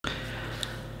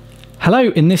Hello,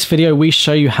 in this video we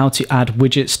show you how to add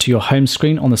widgets to your home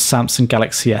screen on the Samsung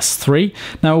Galaxy S3.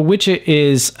 Now a widget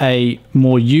is a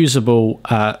more usable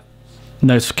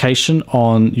notification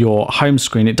on your home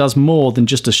screen. It does more than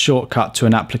just a shortcut to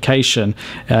an application.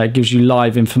 It gives you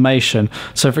live information.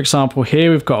 So for example, here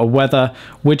we've got a weather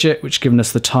widget which gives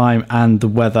us the time and the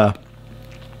weather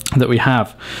that we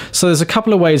have. So there's a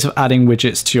couple of ways of adding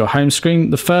widgets to your home screen.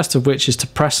 The first of which is to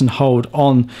press and hold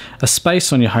on a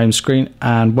space on your home screen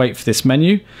and wait for this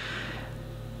menu.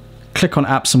 Click on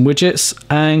apps and widgets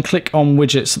and click on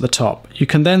widgets at the top. You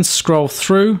can then scroll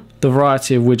through the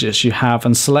variety of widgets you have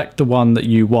and select the one that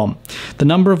you want. The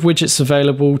number of widgets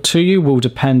available to you will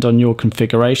depend on your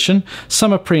configuration.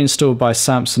 Some are pre-installed by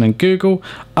Samsung and Google,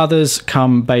 others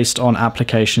come based on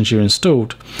applications you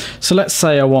installed. So let's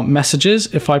say I want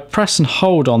messages. If I press and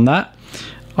hold on that,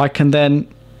 I can then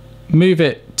move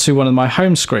it to one of my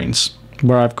home screens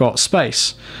where I've got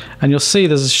space. And you'll see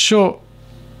there's a short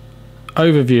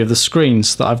overview of the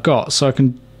screens that I've got. So I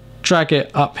can drag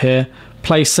it up here,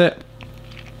 place it,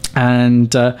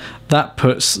 and that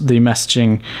puts the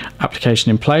messaging application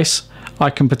in place. I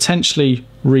can potentially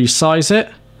resize it.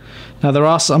 Now there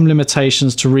are some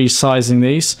limitations to resizing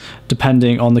these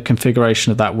depending on the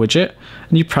configuration of that widget,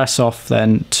 and you press off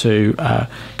then to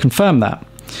confirm that.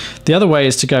 The other way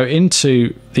is to go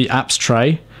into the apps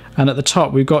tray, and at the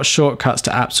top we've got shortcuts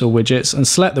to apps or widgets, and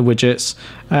select the widgets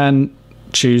and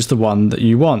choose the one that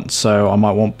you want. So I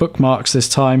might want bookmarks this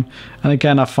time, and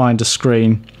again I find a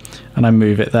screen and I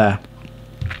move it there.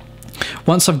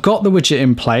 Once I've got the widget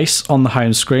in place on the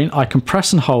home screen, I can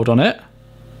press and hold on it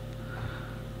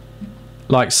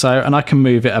like so, and I can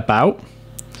move it about.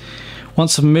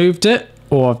 Once I've moved it,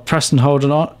 or I've pressed and hold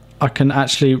on it, I can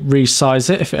actually resize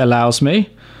it if it allows me.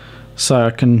 So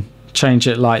I can change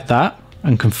it like that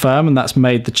and confirm, and that's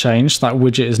made the change. That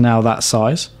widget is now that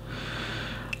size.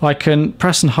 I can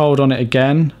press and hold on it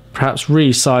again, perhaps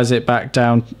resize it back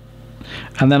down,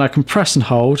 and then I can press and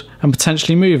hold and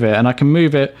potentially move it. And I can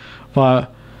move it by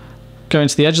going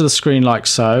to the edge of the screen like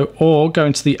so, or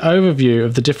going to the overview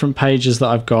of the different pages that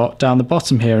I've got down the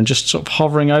bottom here and just sort of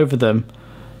hovering over them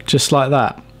just like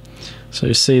that. So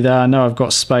you see there, I know I've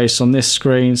got space on this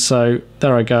screen, so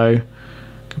there I go.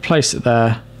 I can place it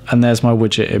there, and there's my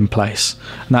widget in place.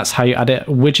 And that's how you add a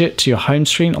widget to your home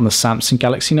screen on the Samsung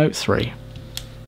Galaxy Note 3.